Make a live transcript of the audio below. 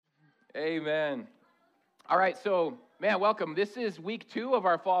Amen. All right, so, man, welcome. This is week 2 of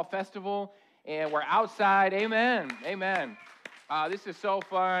our fall festival, and we're outside. Amen. Amen. This is so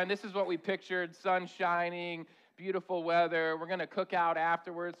fun. This is what we pictured, sun shining, beautiful weather. We're going to cook out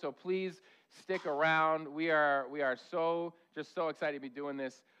afterwards, so please stick around. We are so excited to be doing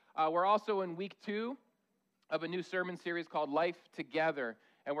this. We're also in week 2 of a new sermon series called Life Together,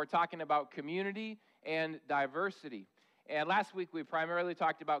 and we're talking about community and diversity. And last week, we primarily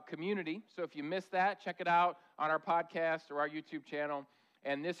talked about community. So if you missed that, check it out on our podcast or our YouTube channel.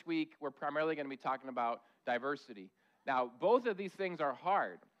 And this week, we're primarily going to be talking about diversity. Now, both of these things are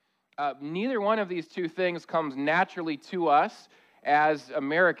hard. Neither one of these two things comes naturally to us as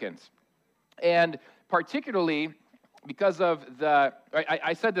Americans. And particularly because of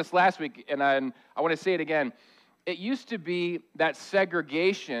I said this last week, and I want to say it again. It used to be that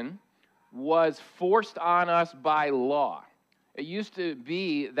segregation was forced on us by law. It used to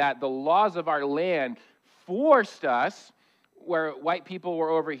be that the laws of our land forced us, where white people were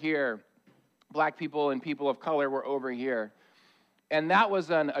over here, black people and people of color were over here. And that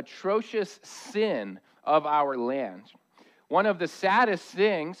was an atrocious sin of our land. One of the saddest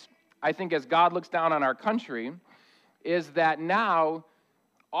things, I think, as God looks down on our country, is that now,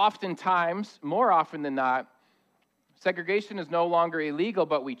 oftentimes, more often than not, segregation is no longer illegal,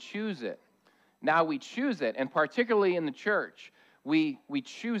 but we choose it. Now we choose it, and particularly in the church, we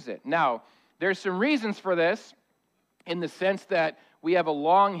choose it. Now, there's some reasons for this in the sense that we have a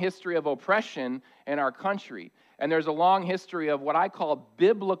long history of oppression in our country, and there's a long history of what I call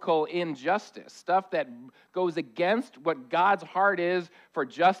biblical injustice, stuff that goes against what God's heart is for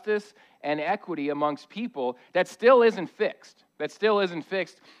justice and equity amongst people that still isn't fixed. That still isn't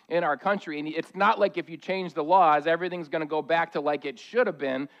fixed in our country. And it's not like if you change the laws, everything's going to go back to like it should have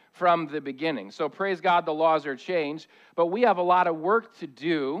been from the beginning. So praise God, the laws are changed. But we have a lot of work to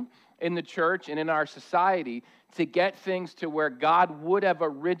do in the church and in our society to get things to where God would have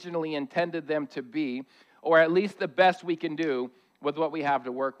originally intended them to be, or at least the best we can do with what we have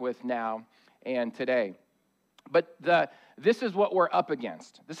to work with now and today. But this is what we're up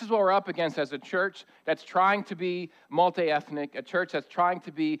against. This is what we're up against as a church that's trying to be multi-ethnic, a church that's trying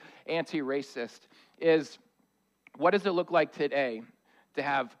to be anti-racist, is what does it look like today to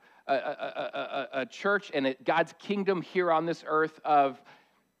have a church and God's kingdom here on this earth of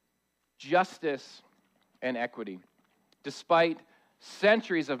justice and equity, despite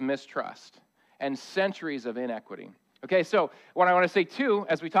centuries of mistrust and centuries of inequity. Okay, so what I want to say too,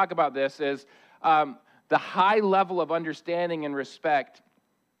 as we talk about this, is the high level of understanding and respect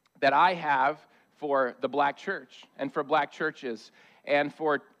that I have for the black church and for black churches and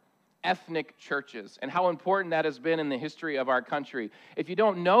for ethnic churches and how important that has been in the history of our country. If you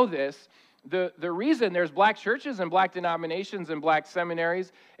don't know this, the reason there's black churches and black denominations and black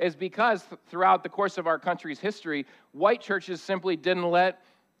seminaries is because throughout the course of our country's history, white churches simply didn't let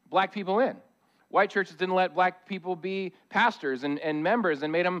black people in. White churches didn't let black people be pastors and members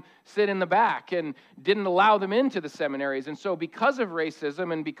and made them sit in the back and didn't allow them into the seminaries. And so because of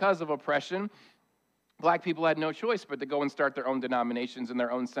racism and because of oppression, black people had no choice but to go and start their own denominations and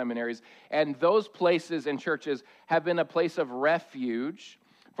their own seminaries. And those places and churches have been a place of refuge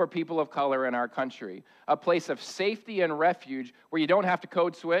for people of color in our country, a place of safety and refuge where you don't have to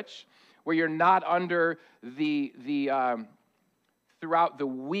code switch, where you're not under the throughout the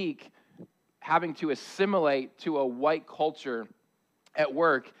week having to assimilate to a white culture at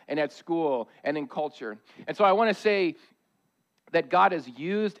work and at school and in culture. And so I want to say that God has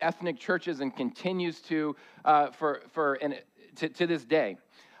used ethnic churches and continues to to this day.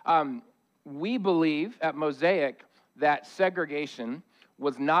 We believe at Mosaic that segregation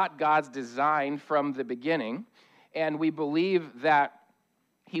was not God's design from the beginning, and we believe that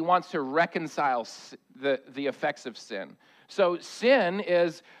He wants to reconcile the effects of sin. So sin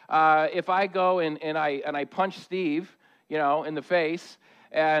is if I go and I punch Steve, in the face,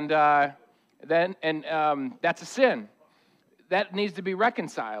 and that's a sin. That needs to be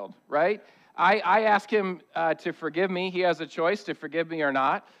reconciled, right? I ask him to forgive me. He has a choice to forgive me or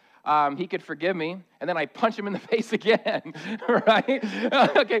not. He could forgive me, and then I punch him in the face again, right?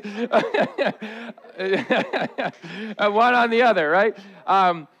 Okay. One on the other, right?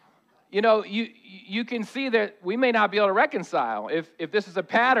 You can see that we may not be able to reconcile if this is a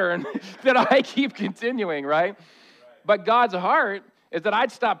pattern that I keep continuing, right? But God's heart is that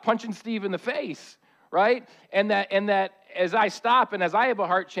I'd stop punching Steve in the face, right? And that as I stop and as I have a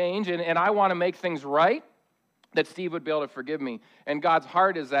heart change and I want to make things right, that Steve would be able to forgive me. And God's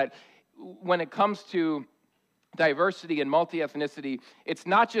heart is that when it comes to diversity and multi-ethnicity, it's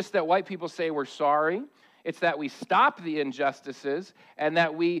not just that white people say we're sorry. It's that we stop the injustices and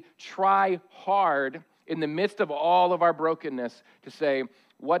that we try hard in the midst of all of our brokenness to say,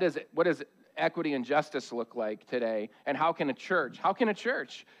 what does equity and justice look like today? And how can a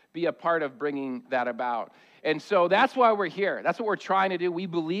church be a part of bringing that about? And so that's why we're here. That's what we're trying to do. We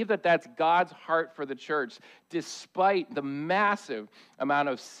believe that that's God's heart for the church, despite the massive amount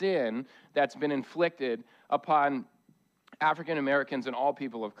of sin that's been inflicted upon African Americans and all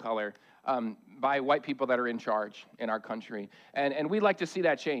people of color by white people that are in charge in our country. And we'd like to see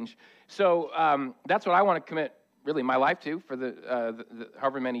that change. So that's what I want to commit really my life to for the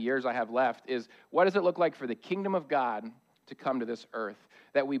however many years I have left, is what does it look like for the kingdom of God to come to this earth?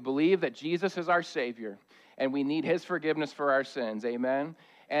 That we believe that Jesus is our Savior, and we need his forgiveness for our sins, amen?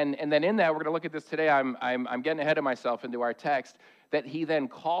 And then in that, we're going to look at this today. I'm getting ahead of myself into our text, that he then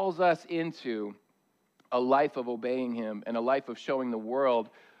calls us into a life of obeying him and a life of showing the world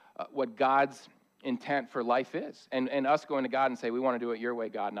what God's intent for life is, and us going to God and say, we want to do it your way,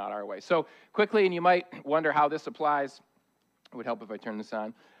 God, not our way. So quickly, and you might wonder how this applies. It would help if I turn this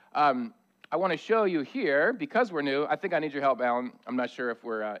on. I want to show you here, because we're new. I think I need your help, Alan. I'm not sure if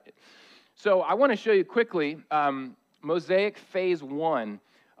we're... So I want to show you quickly Mosaic Phase 1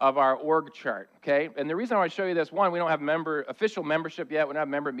 of our org chart, okay? And the reason I want to show you this, one, we don't have official membership yet. We don't have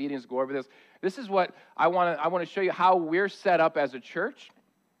member meetings to go over this. This is what I want to show you how we're set up as a church,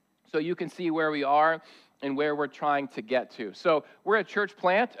 so you can see where we are and where we're trying to get to. So we're a church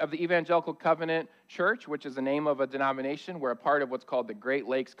plant of the Evangelical Covenant Church, which is the name of a denomination. We're a part of what's called the Great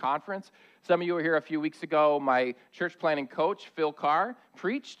Lakes Conference. Some of you were here a few weeks ago. My church planting coach, Phil Carr,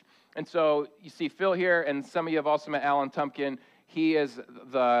 preached. And so you see Phil here, and some of you have also met Alan Tumpkin. He is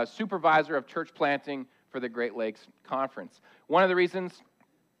the supervisor of church planting for the Great Lakes Conference. One of the reasons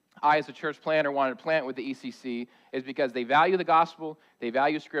I, as a church planter, wanted to plant with the ECC is because they value the gospel, they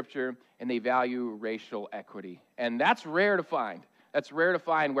value Scripture, and they value racial equity. And that's rare to find. That's rare to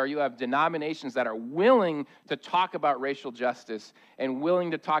find where you have denominations that are willing to talk about racial justice and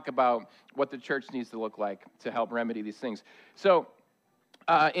willing to talk about what the church needs to look like to help remedy these things. So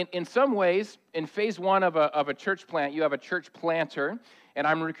in some ways, in phase 1 of a church plant, you have a church planter, and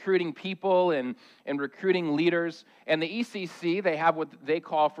I'm recruiting people and recruiting leaders. And the ECC, they have what they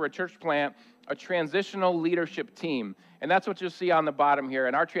call for a church plant a transitional leadership team. And that's what you'll see on the bottom here.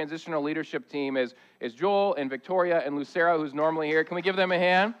 And our transitional leadership team is Joel and Victoria and Lucero, who's normally here. Can we give them a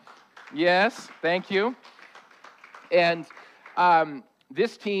hand? Yes, thank you. And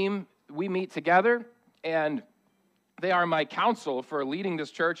this team, we meet together, and they are my counsel for leading this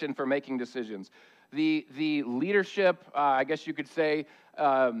church and for making decisions. The leadership, I guess you could say,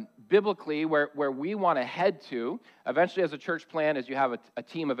 biblically, where we want to head to, eventually as a church plant, is you have a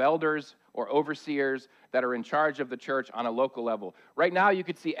team of elders or overseers that are in charge of the church on a local level. Right now, you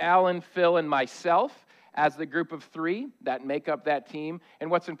could see Alan, Phil, and myself as the group of 3 that make up that team. And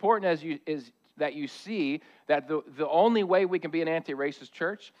what's important is that you see that the only way we can be an anti-racist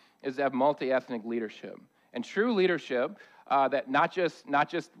church is to have multi-ethnic leadership. And true leadership, that not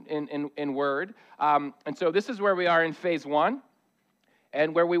just in word. And so this is where we are in phase 1,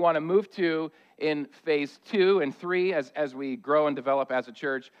 and where we want to move to in phase 2 and 3 as we grow and develop as a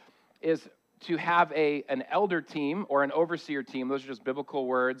church is to have an elder team or an overseer team. Those are just biblical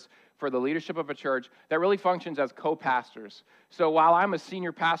words for the leadership of a church that really functions as co-pastors. So while I'm a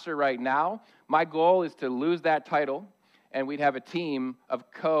senior pastor right now, my goal is to lose that title, and we'd have a team of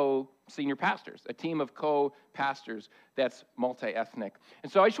senior pastors, a team of co-pastors that's multi-ethnic.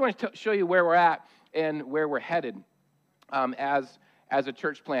 And so I just want to show you where we're at and where we're headed as a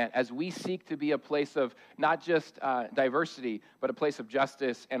church plant, as we seek to be a place of not just diversity, but a place of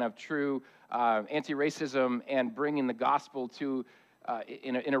justice and of true anti-racism and bringing the gospel to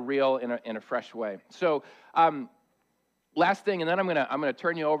in a real, in a fresh way. So last thing, and then I'm gonna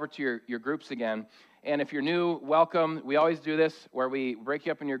turn you over to your groups again. And if you're new, welcome. We always do this where we break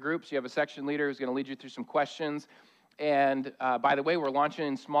you up in your groups. You have a section leader who's going to lead you through some questions. And by the way, we're launching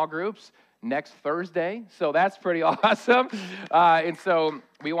in small groups next Thursday, so that's pretty awesome. And so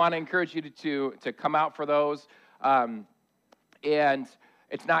we want to encourage you to come out for those. And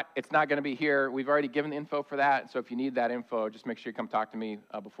it's not going to be here. We've already given the info for that. So if you need that info, just make sure you come talk to me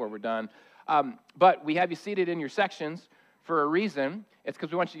before we're done. But we have you seated in your sections for a reason. It's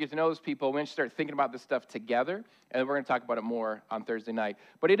because we want you to get to know those people. We want you to start thinking about this stuff together, and we're going to talk about it more on Thursday night.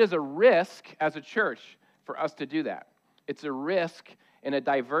 But it is a risk as a church for us to do that. It's a risk in a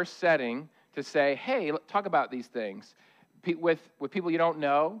diverse setting to say, hey, talk about these things with people you don't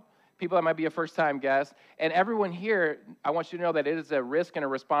know, people that might be a first-time guest. And everyone here, I want you to know that it is a risk and a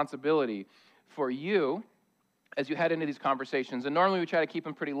responsibility for you as you head into these conversations. And normally we try to keep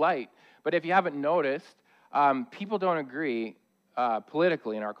them pretty light. But if you haven't noticed, people don't agree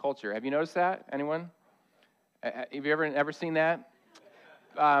politically in our culture. Have you noticed that? Anyone? Have you ever seen that?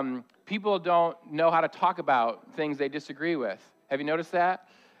 People don't know how to talk about things they disagree with. Have you noticed that?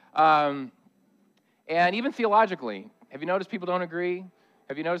 And even theologically, have you noticed people don't agree?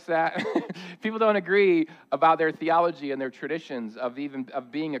 Have you noticed that? People don't agree about their theology and their traditions of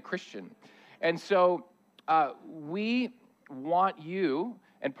being a Christian. And so we want you,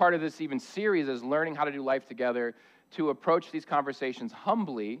 and part of this even series is learning how to do life together, to approach these conversations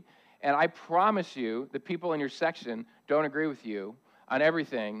humbly. And I promise you, the people in your section don't agree with you on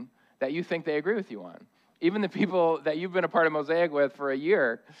everything that you think they agree with you on. Even the people that you've been a part of Mosaic with for a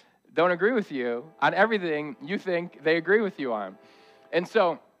year don't agree with you on everything you think they agree with you on. And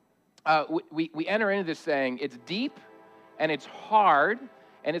so we enter into this saying it's deep and it's hard,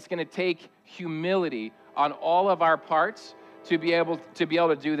 and it's going to take humility on all of our parts to be able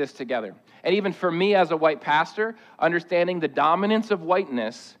to do this together. And even for me as a white pastor, understanding the dominance of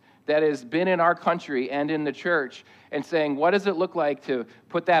whiteness that has been in our country and in the church, and saying, what does it look like to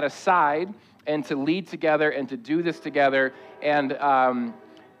put that aside and to lead together and to do this together? And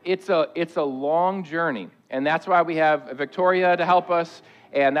it's a long journey. And that's why we have Victoria to help us,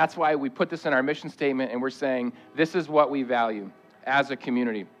 and that's why we put this in our mission statement, and we're saying this is what we value as a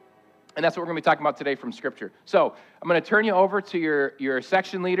community. And that's what we're going to be talking about today from Scripture. So I'm going to turn you over to your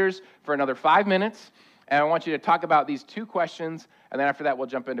section leaders for another 5 minutes, and I want you to talk about these two questions, and then after that we'll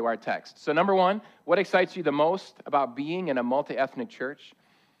jump into our text. So number one, what excites you the most about being in a multi-ethnic church?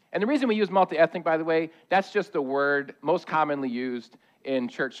 And the reason we use multi-ethnic, by the way, that's just the word most commonly used in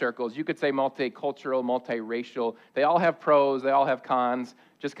church circles. You could say multicultural, multiracial. They all have pros, they all have cons.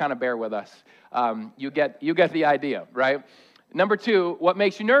 Just kind of bear with us. You get the idea, right? Number two, what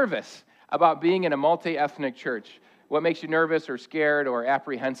makes you nervous about being in a multi-ethnic church? What makes you nervous or scared or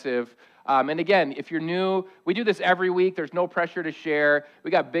apprehensive? And again, if you're new, we do this every week. There's no pressure to share.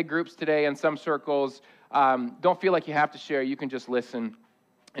 We got big groups today in some circles. Don't feel like you have to share. You can just listen.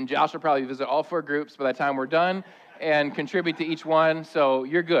 And Josh will probably visit all 4 groups by the time we're done and contribute to each one. So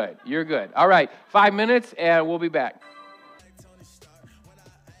you're good. You're good. All right, 5 minutes, and we'll be back.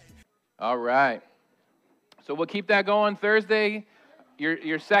 All right. So we'll keep that going Thursday.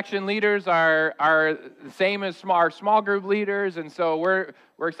 Your section leaders are the same as our small group leaders, and so we're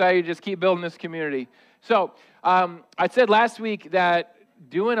excited to just keep building this community. So I said last week that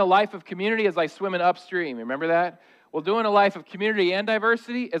doing a life of community is like swimming upstream. Remember that? Well, doing a life of community and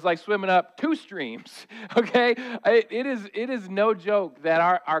diversity is like swimming up 2 streams, okay? It is no joke that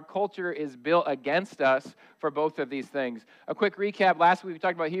our culture is built against us for both of these things. A quick recap. Last week we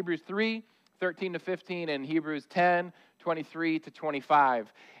talked about Hebrews 3, 13 to 15, and Hebrews 10, 23 to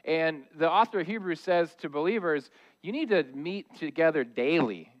 25. And the author of Hebrews says to believers, you need to meet together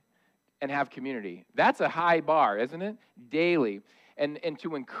daily and have community. That's a high bar, isn't it? Daily. And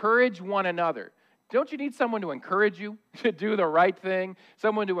to encourage one another. Don't you need someone to encourage you to do the right thing?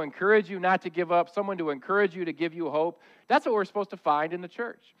 Someone to encourage you not to give up? Someone to encourage you to give you hope? That's what we're supposed to find in the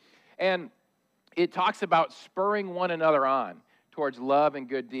church. And it talks about spurring one another on towards love and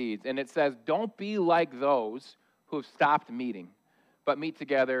good deeds. And it says, don't be like those who have stopped meeting, but meet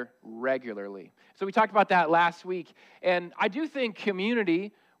together regularly. So we talked about that last week. And I do think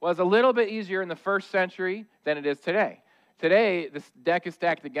community was a little bit easier in the first century than it is today. Today, this deck is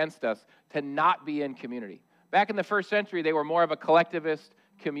stacked against us to not be in community. Back in the first century, they were more of a collectivist,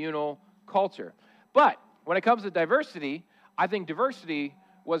 communal culture. But when it comes to diversity, I think diversity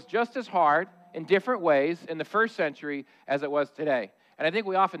was just as hard in different ways in the first century as it was today. And I think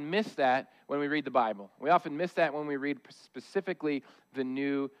we often miss that when we read the Bible. We often miss that when we read specifically the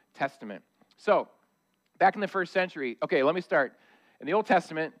New Testament. So, back in the first century, okay, let me start. In the Old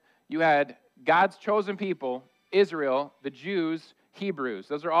Testament, you had God's chosen people, Israel, the Jews, Hebrews.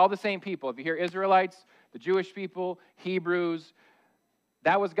 Those are all the same people. If you hear Israelites, the Jewish people, Hebrews,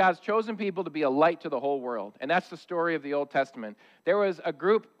 that was God's chosen people to be a light to the whole world. And that's the story of the Old Testament. There was a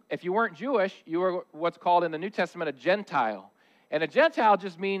group, if you weren't Jewish, you were what's called in the New Testament a Gentile. And a Gentile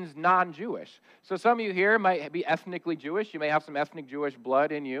just means non-Jewish. So some of you here might be ethnically Jewish. You may have some ethnic Jewish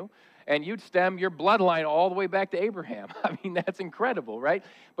blood in you. And you'd stem your bloodline all the way back to Abraham. I mean, that's incredible, right?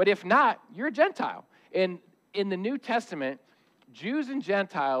 But if not, you're a Gentile. And in the New Testament, Jews and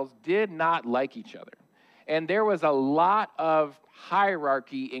Gentiles did not like each other. And there was a lot of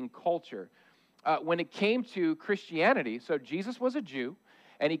hierarchy in culture. When it came to Christianity, so Jesus was a Jew,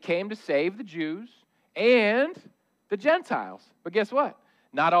 and he came to save the Jews and the Gentiles. But guess what?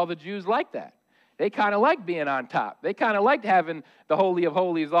 Not all the Jews liked that. They kind of liked being on top. They kind of liked having the Holy of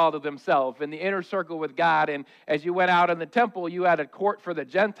Holies all to themselves and the inner circle with God. And as you went out in the temple, you had a court for the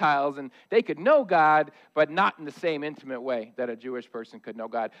Gentiles, and they could know God, but not in the same intimate way that a Jewish person could know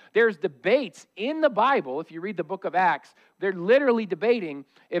God. There's debates in the Bible. If you read the book of Acts, they're literally debating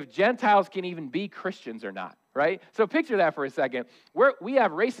if Gentiles can even be Christians or not, right? So picture that for a second. We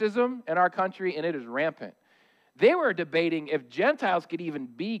have racism in our country, and it is rampant. They were debating if Gentiles could even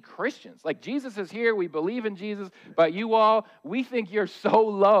be Christians. Like, Jesus is here, we believe in Jesus, but you all, we think you're so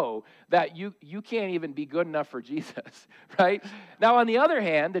low that you can't even be good enough for Jesus, right? Now, on the other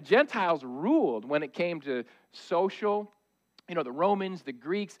hand, the Gentiles ruled when it came to social. The Romans, the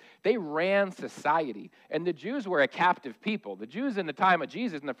Greeks, they ran society. And the Jews were a captive people. The Jews in the time of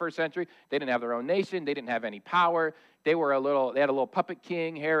Jesus in the first century, they didn't have their own nation. They didn't have any power. They had a little puppet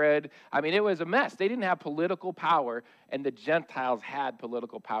king, Herod. I mean, it was a mess. They didn't have political power, and the Gentiles had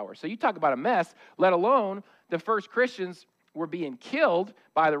political power. So you talk about a mess, let alone the first Christians were being killed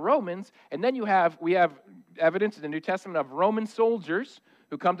by the Romans. And then we have evidence in the New Testament of Roman soldiers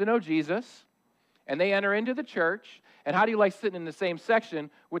who come to know Jesus, and they enter into the church. And how do you like sitting in the same section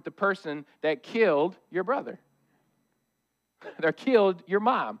with the person that killed your brother? They killed your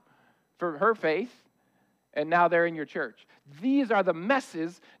mom for her faith, and now they're in your church. These are the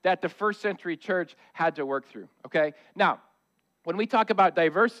messes that the first century church had to work through, okay? Now, when we talk about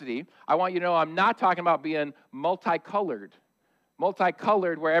diversity, I want you to know I'm not talking about being multicolored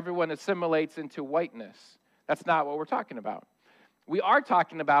where everyone assimilates into whiteness. That's not what we're talking about. We are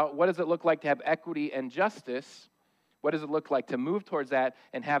talking about what does it look like to have equity and justice. What does it look like to move towards that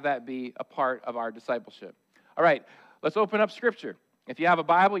and have that be a part of our discipleship? All right, let's open up Scripture. If you have a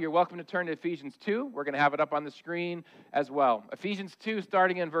Bible, you're welcome to turn to Ephesians 2. We're going to have it up on the screen as well. Ephesians 2,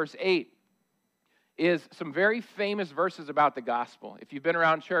 starting in verse 8, is some very famous verses about the gospel. If you've been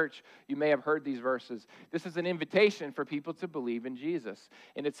around church, you may have heard these verses. This is an invitation for people to believe in Jesus.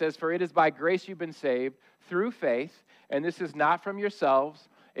 And it says, "For it is by grace you've been saved through faith, and this is not from yourselves.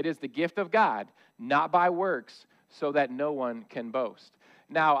 It is the gift of God, not by works, so that no one can boast."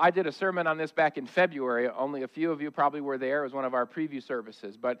 Now, I did a sermon on this back in February. Only a few of you probably were there. It was one of our preview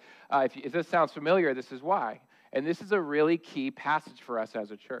services. But if this sounds familiar, this is why. And this is a really key passage for us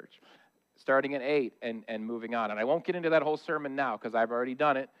as a church, starting at 8 and moving on. And I won't get into that whole sermon now because I've already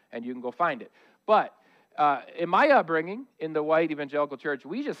done it, and you can go find it. But in my upbringing in the white evangelical church,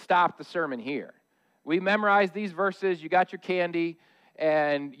 we just stopped the sermon here. We memorized these verses, you got your candy,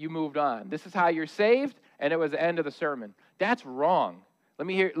 and you moved on. This is how you're saved, and it was the end of the sermon. That's wrong. Let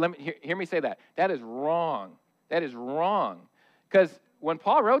me hear me say that. That is wrong. That is wrong. Because when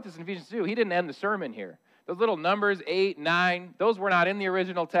Paul wrote this in Ephesians 2, he didn't end the sermon here. Those little numbers, 8, 9, those were not in the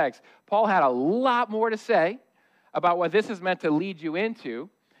original text. Paul had a lot more to say about what this is meant to lead you into.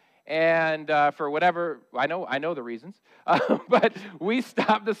 And for whatever, I know the reasons, but we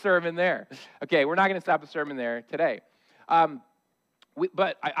stopped the sermon there. Okay, we're not going to stop the sermon there today.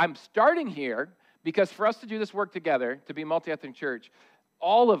 But I'm starting here because for us to do this work together, to be multi-ethnic church,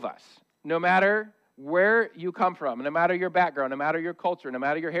 all of us, no matter where you come from, no matter your background, no matter your culture, no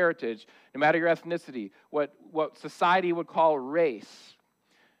matter your heritage, no matter your ethnicity, what society would call race,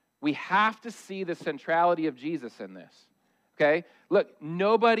 we have to see the centrality of Jesus in this, okay? Look,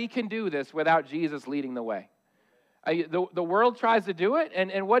 nobody can do this without Jesus leading the way. The world tries to do it,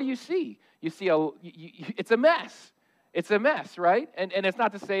 and what do you see? You see, it's a mess. It's a mess, right? And it's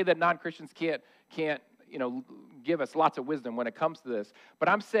not to say that non-Christians can't give us lots of wisdom when it comes to this. But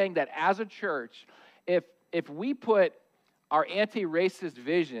I'm saying that as a church, if we put our anti-racist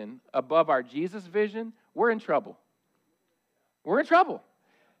vision above our Jesus vision, we're in trouble. We're in trouble.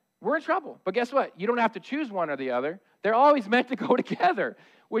 We're in trouble. But guess what? You don't have to choose one or the other. They're always meant to go together,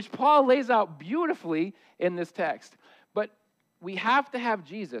 which Paul lays out beautifully in this text. But we have to have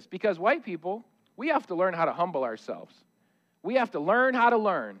Jesus because white people, we have to learn how to humble ourselves. We have to learn how to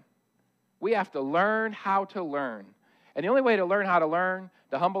learn. We have to learn how to learn. And the only way to learn how to learn,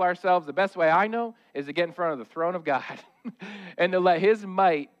 to humble ourselves, the best way I know is to get in front of the throne of God and to let His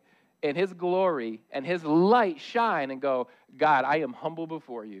might and His glory and His light shine and go, God, I am humble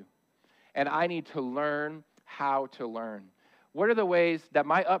before you. And I need to learn how to learn. What are the ways that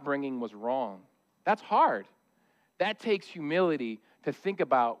my upbringing was wrong? That's hard. That takes humility to think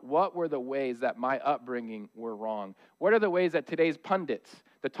about what were the ways that my upbringing were wrong. What are the ways that today's pundits,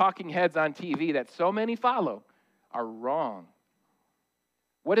 the talking heads on TV that so many follow, are wrong?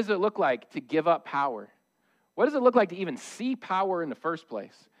 What does it look like to give up power? What does it look like to even see power in the first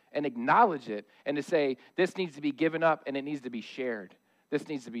place and acknowledge it and to say, this needs to be given up and it needs to be shared? This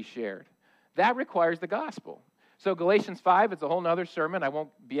needs to be shared. That requires the gospel. So Galatians 5, it's a whole nother sermon. I won't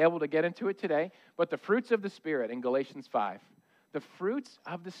be able to get into it today. But the fruits of the Spirit in Galatians 5, the fruits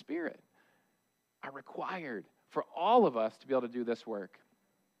of the Spirit are required for all of us to be able to do this work.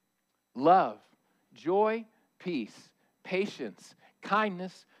 Love, joy, peace, patience,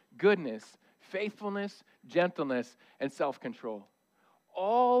 kindness, goodness, faithfulness, gentleness, and self-control.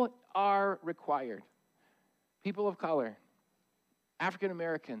 All are required. People of color, African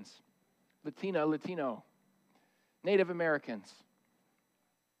Americans, Latino, Native Americans,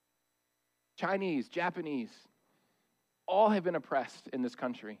 Chinese, Japanese, all have been oppressed in this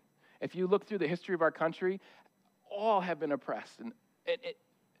country. If you look through the history of our country, all have been oppressed. And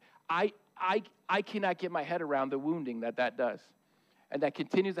I cannot get my head around the wounding that does. And that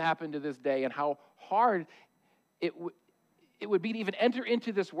continues to happen to this day, and how hard it would be to even enter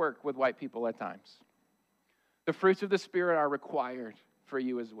into this work with white people at times. The fruits of the Spirit are required for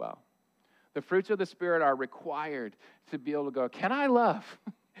you as well. The fruits of the Spirit are required to be able to go, can I love?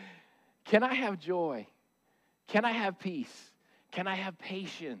 Can I have joy? Can I have peace? Can I have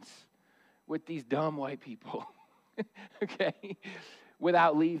patience with these dumb white people? Okay?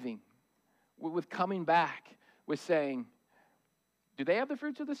 Without leaving. With coming back. With saying, do they have the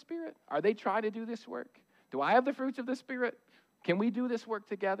fruits of the Spirit? Are they trying to do this work? Do I have the fruits of the Spirit? Can we do this work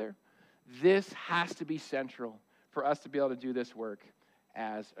together? This has to be central for us to be able to do this work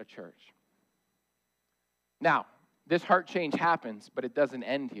as a church. Now, this heart change happens, but it doesn't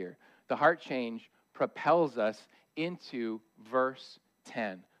end here. The heart change propels us into verse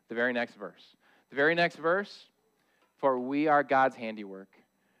 10, the very next verse. The very next verse, for we are God's handiwork,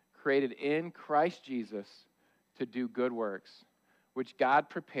 created in Christ Jesus to do good works, which God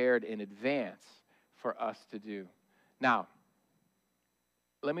prepared in advance for us to do. Now,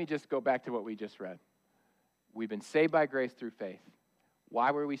 let me just go back to what we just read. We've been saved by grace through faith.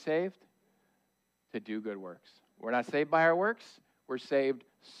 Why were we saved? To do good works. We're not saved by our works. We're saved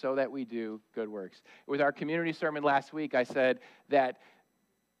so that we do good works. With our community sermon last week, I said that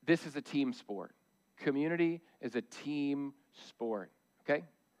this is a team sport. Community is a team sport, okay?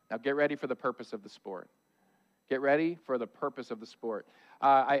 Now get ready for the purpose of the sport. Get ready for the purpose of the sport.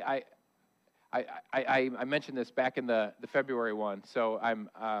 I mentioned this back in the February one, so let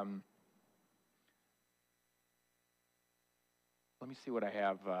me see what I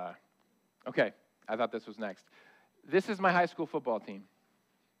have. Okay, I thought this was next. This is my high school football team,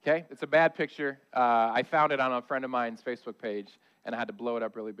 okay? It's a bad picture. I found it on a friend of mine's Facebook page, and I had to blow it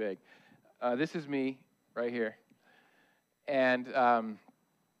up really big. This is me right here. And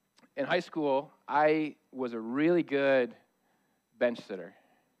in high school, I was a really good bench sitter.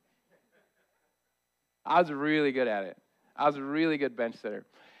 I was really good at it. I was a really good bench sitter.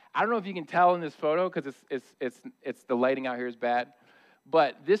 I don't know if you can tell in this photo because it's the lighting out here is bad,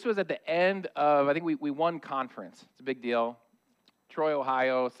 but this was at the end of, I think we won conference. It's a big deal. Troy,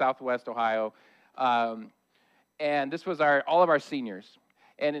 Ohio, Southwest Ohio, and this was all of our seniors.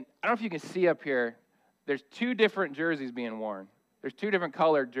 And I don't know if you can see up here, there's two different jerseys being worn. There's two different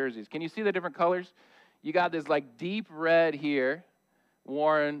colored jerseys. Can you see the different colors? You got this like deep red here,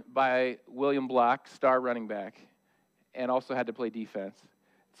 worn by William Block, star running back, and also had to play defense.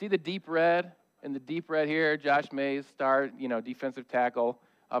 See the deep red and the deep red here, Josh Mays, star, defensive tackle,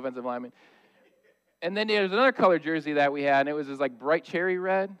 offensive lineman. And then there's another color jersey that we had, and it was this like bright cherry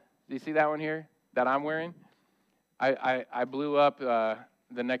red. Do you see that one here that I'm wearing? I blew up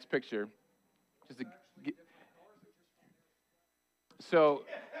the next picture. So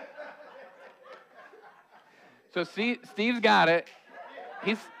see, Steve's got it.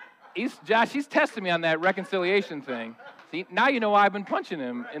 Josh, he's testing me on that reconciliation thing. See, now you know why I've been punching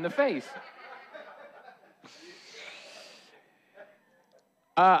him in the face.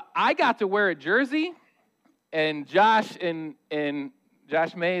 I got to wear a jersey, and Josh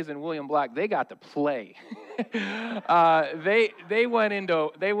Mays and William Black, they got to play. They went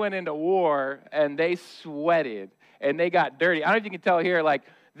into war, and they sweated, and they got dirty. I don't know if you can tell here, like,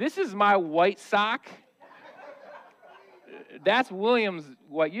 this is my white sock. That's William's,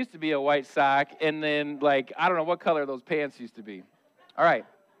 what used to be a white sock, and then, like, I don't know what color those pants used to be. All right.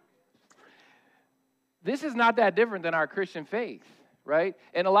 This is not that different than our Christian faith, right?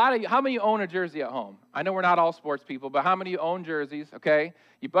 And a lot of you, how many of you own a jersey at home? I know we're not all sports people, but how many of you own jerseys, okay?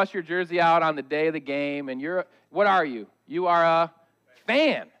 You bust your jersey out on the day of the game, and what are you? You are a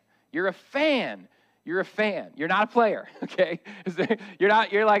fan. You're a fan. You're a fan. You're not a player, okay? You're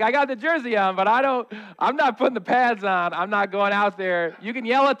like, I got the jersey on, but I'm not putting the pads on. I'm not going out there. You can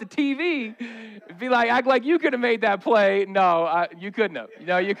yell at the TV, be like, act like you could have made that play. No, you couldn't have.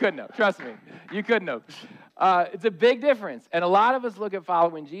 No, you couldn't have. Trust me, you couldn't have. It's a big difference. And a lot of us look at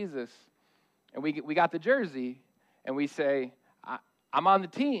following Jesus, and we got the jersey, and we say, I'm on the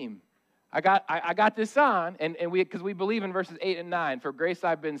team. I got this on, and because we believe in verses 8 and 9, for grace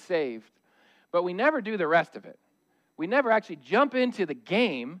I've been saved. But we never do the rest of it. We never actually jump into the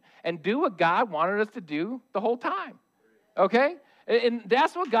game and do what God wanted us to do the whole time, okay? And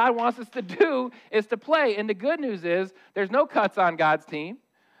that's what God wants us to do, is to play. And the good news is there's no cuts on God's team.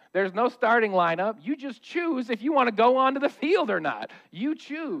 There's no starting lineup. You just choose if you want to go onto the field or not. You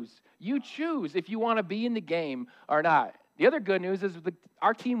choose. You choose if you want to be in the game or not. The other good news is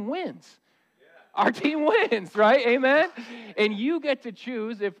our team wins. Our team wins, right? Amen? And you get to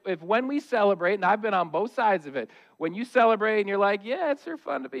choose if when we celebrate, and I've been on both sides of it, when you celebrate and you're like, yeah, it's sure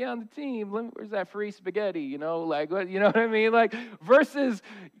fun to be on the team. Where's that free spaghetti? You know, like, you know what I mean? Like, versus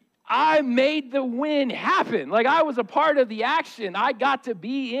I made the win happen. Like, I was a part of the action. I got to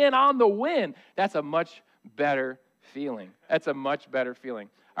be in on the win. That's a much better feeling. That's a much better feeling.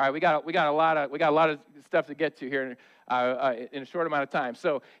 All right, we got a lot of stuff to get to here in a short amount of time.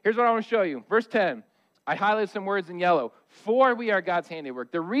 So here's what I want to show you. Verse 10. I highlighted some words in yellow. For we are God's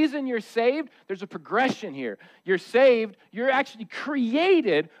handiwork. The reason you're saved, there's a progression here. You're saved. You're actually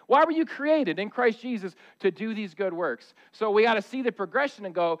created. Why were you created? In Christ Jesus, to do these good works. So we got to see the progression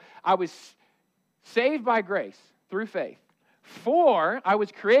and go, I was saved by grace through faith. For I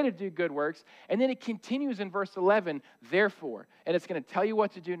was created to do good works. And then it continues in verse 11, therefore. And it's going to tell you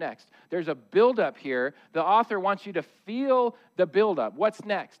what to do next. There's a buildup here. The author wants you to feel the buildup. What's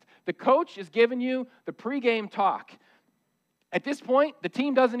next? The coach is giving you the pregame talk. At this point, the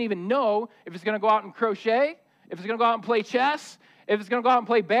team doesn't even know if it's going to go out and crochet, if it's going to go out and play chess, if it's going to go out and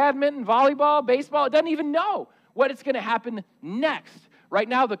play badminton, volleyball, baseball. It doesn't even know what it's going to happen next. Right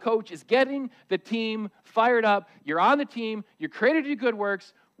now, the coach is getting the team fired up. You're on the team. You're created to do good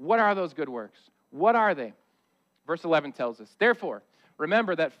works. What are those good works? What are they? Verse 11 tells us, therefore,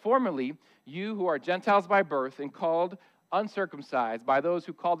 remember that formerly you who are Gentiles by birth and called uncircumcised by those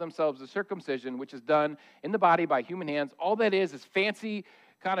who call themselves the circumcision, which is done in the body by human hands. All that is fancy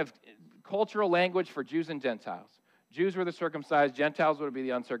kind of cultural language for Jews and Gentiles. Jews were the circumcised, Gentiles would be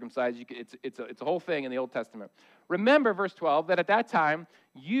the uncircumcised. It's a whole thing in the Old Testament. Remember, verse 12, that at that time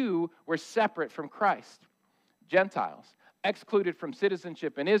you were separate from Christ, Gentiles, excluded from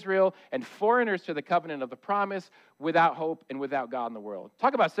citizenship in Israel, and foreigners to the covenant of the promise, without hope and without God in the world.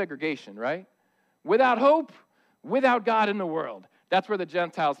 Talk about segregation, right? Without hope, without God in the world. That's where the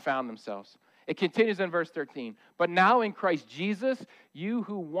Gentiles found themselves. It continues in verse 13. But now in Christ Jesus, you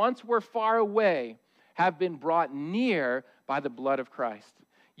who once were far away have been brought near by the blood of Christ.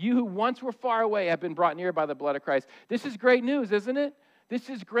 You who once were far away have been brought near by the blood of Christ. This is great news, isn't it? This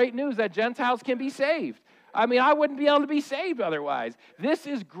is great news that Gentiles can be saved. I mean, I wouldn't be able to be saved otherwise. This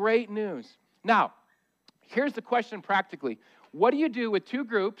is great news. Now, here's the question practically. What do you do with two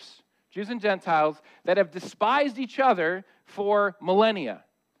groups, Jews and Gentiles, that have despised each other for millennia?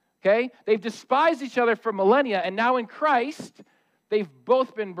 Okay? They've despised each other for millennia, and now in Christ, they've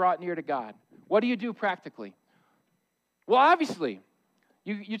both been brought near to God. What do you do practically? Well, obviously,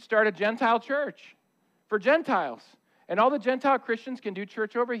 you'd start a Gentile church for Gentiles. And all the Gentile Christians can do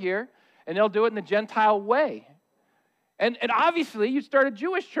church over here, and they'll do it in the Gentile way. And obviously, you'd start a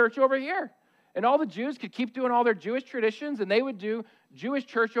Jewish church over here. And all the Jews could keep doing all their Jewish traditions, and they would do Jewish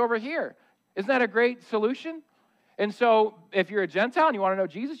church over here. Isn't that a great solution? And so, if you're a Gentile and you want to know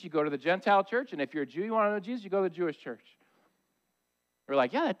Jesus, you go to the Gentile church. And if you're a Jew, you want to know Jesus, you go to the Jewish church. We're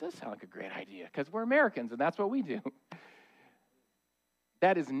like, yeah, that does sound like a great idea, because we're Americans, and that's what we do.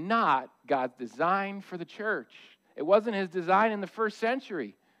 That is not God's design for the church. It wasn't his design in the first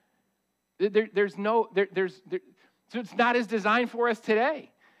century. So it's not his design for us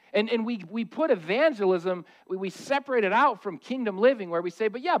today. And we put evangelism, we separate it out from kingdom living, where we say,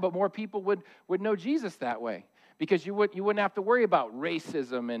 but more people would know Jesus that way. Because you wouldn't have to worry about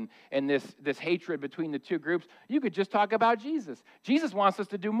racism and this hatred between the two groups. You could just talk about Jesus. Jesus wants us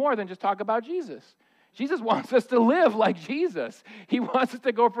to do more than just talk about Jesus. Jesus wants us to live like Jesus. He wants us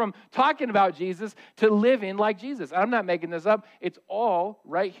to go from talking about Jesus to living like Jesus. I'm not making this up. It's all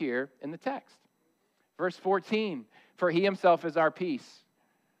right here in the text. Verse 14, for he himself is our peace,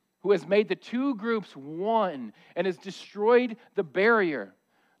 who has made the two groups one and has destroyed the barrier,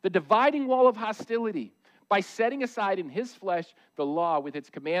 the dividing wall of hostility, by setting aside in his flesh the law with its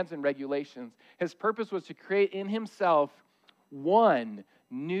commands and regulations. His purpose was to create in himself one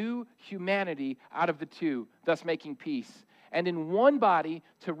new humanity out of the two, thus making peace, and in one body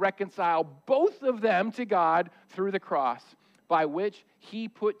to reconcile both of them to God through the cross, by which he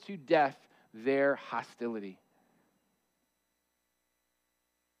put to death their hostility.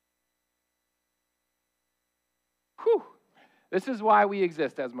 Whew. This is why we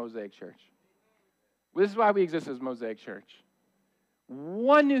exist as Mosaic Church. This is why we exist as Mosaic Church.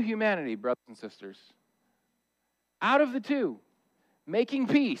 One new humanity, brothers and sisters. Out of the two, making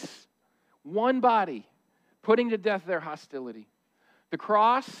peace, one body, putting to death their hostility. The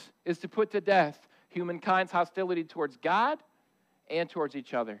cross is to put to death humankind's hostility towards God and towards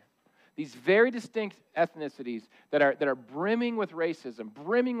each other. These very distinct ethnicities that are brimming with racism,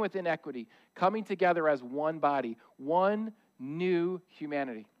 brimming with inequity, coming together as one body, one new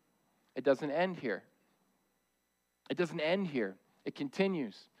humanity. It doesn't end here. It doesn't end here. It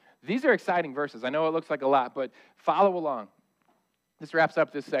continues. These are exciting verses. I know it looks like a lot, but follow along. This wraps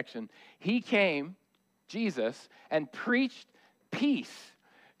up this section. He came, Jesus, and preached peace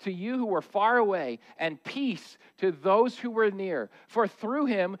to you who were far away, and peace to those who were near. For through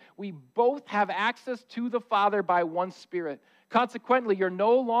him we both have access to the Father by one Spirit. Consequently, you're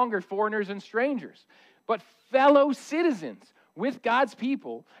no longer foreigners and strangers, but fellow citizens with God's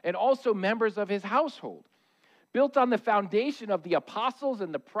people and also members of his household. Built on the foundation of the apostles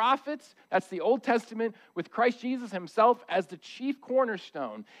and the prophets, that's the Old Testament, with Christ Jesus himself as the chief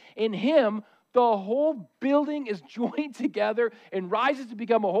cornerstone. In him, the whole building is joined together and rises to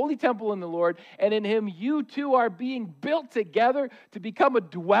become a holy temple in the Lord. And in him, you too are being built together to become a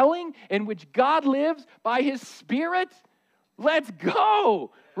dwelling in which God lives by his Spirit. Let's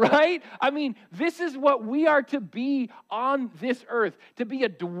go, right? I mean, this is what we are to be on this earth, to be a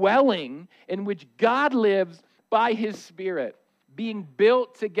dwelling in which God lives by his Spirit, being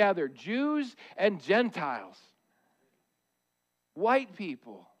built together, Jews and Gentiles, white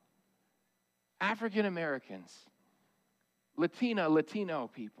people, African Americans, Latino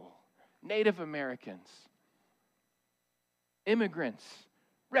people, Native Americans, immigrants,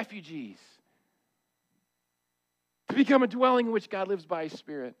 refugees, to become a dwelling in which God lives by his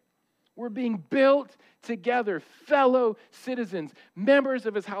Spirit. We're being built together, fellow citizens, members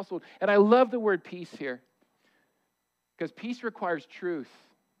of his household. And I love the word peace here, because peace requires truth.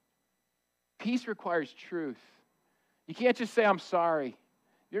 Peace requires truth. You can't just say, I'm sorry.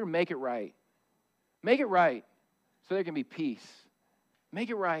 You're going to make it right. Make it right so there can be peace.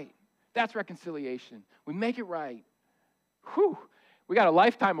 Make it right. That's reconciliation. We make it right. Whew. We got a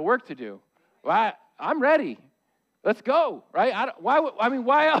lifetime of work to do. Well, I'm ready. Let's go, right?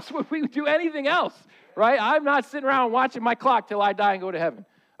 Why else would we do anything else, right? I'm not sitting around watching my clock till I die and go to heaven,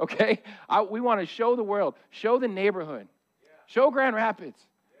 okay? We want to show the world, show the neighborhood, show Grand Rapids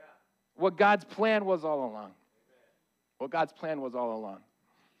what God's plan was all along. What God's plan was all along.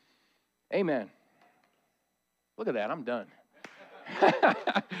 Amen. Look at that, I'm done.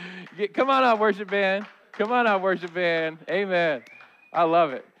 Come on up, worship band. Come on up, worship band. Amen. I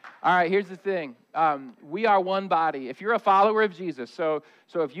love it. All right, here's the thing. We are one body. If you're a follower of Jesus, so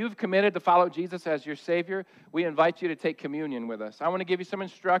if you've committed to follow Jesus as your Savior, we invite you to take communion with us. I want to give you some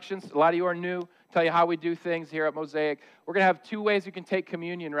instructions. A lot of you are new. Tell you how we do things here at Mosaic. We're going to have two ways you can take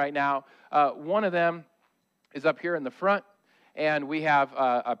communion right now. One of them is up here in the front, and we have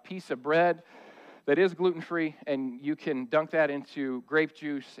a piece of bread that is gluten-free, and you can dunk that into grape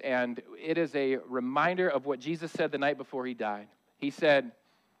juice, and it is a reminder of what Jesus said the night before he died. He said,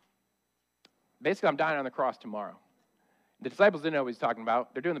 basically, I'm dying on the cross tomorrow. The disciples didn't know what he was talking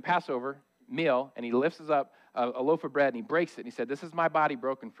about. They're doing the Passover meal, and he lifts up a loaf of bread, and he breaks it, and he said, this is my body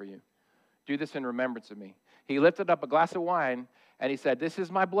broken for you. Do this in remembrance of me. He lifted up a glass of wine, and he said, this is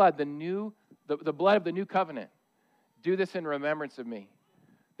my blood, the blood of the new covenant. Do this in remembrance of me.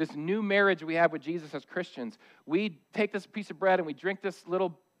 This new marriage we have with Jesus as Christians, we take this piece of bread and we drink this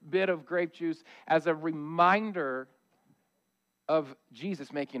little bit of grape juice as a reminder of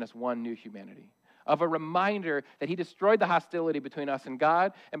Jesus making us one new humanity, of a reminder that he destroyed the hostility between us and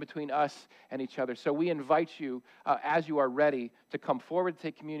God and between us and each other. So we invite you, as you are ready, to come forward to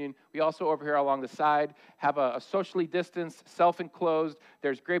take communion. We also, over here along the side, have a socially distanced, self-enclosed,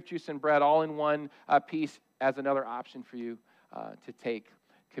 there's grape juice and bread all in one piece as another option for you to take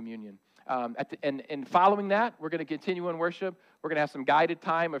communion. And following that, we're going to continue in worship. We're going to have some guided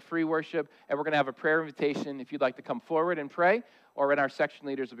time of free worship, and we're going to have a prayer invitation if you'd like to come forward and pray, or in our section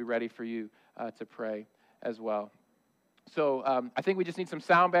leaders will be ready for you to pray as well. So I think we just need some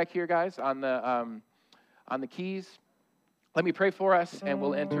sound back here, guys, on the keys. Let me pray for us, and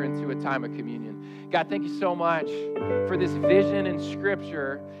we'll enter into a time of communion. God, thank you so much for this vision in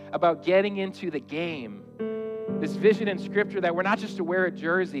Scripture about getting into the game. This vision in Scripture that we're not just to wear a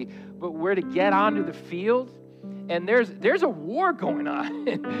jersey, but we're to get onto the field. And there's a war going on.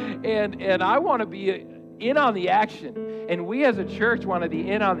 and I want to be in on the action. And we as a church want to be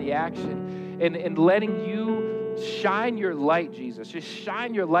in on the action. And letting you shine your light, Jesus. Just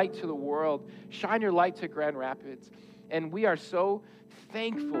shine your light to the world. Shine your light to Grand Rapids. And we are so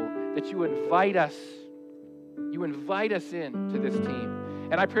thankful that you invite us You invite us in to this team.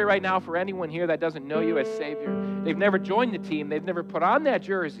 And I pray right now for anyone here that doesn't know you as Savior, they've never joined the team, they've never put on that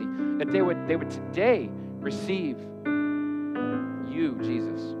jersey, that they would today receive you,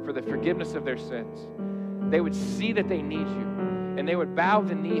 Jesus, for the forgiveness of their sins. They would see that they need you, and they would bow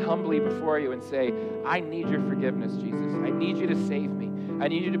the knee humbly before you and say, I need your forgiveness, Jesus. I need you to save me. I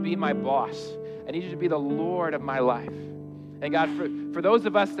need you to be my boss. I need you to be the Lord of my life. And God, for those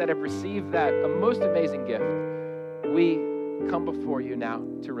of us that have received that a most amazing gift, we come before you now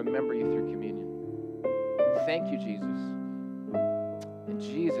to remember you through communion. Thank you, Jesus. In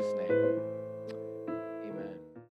Jesus' name.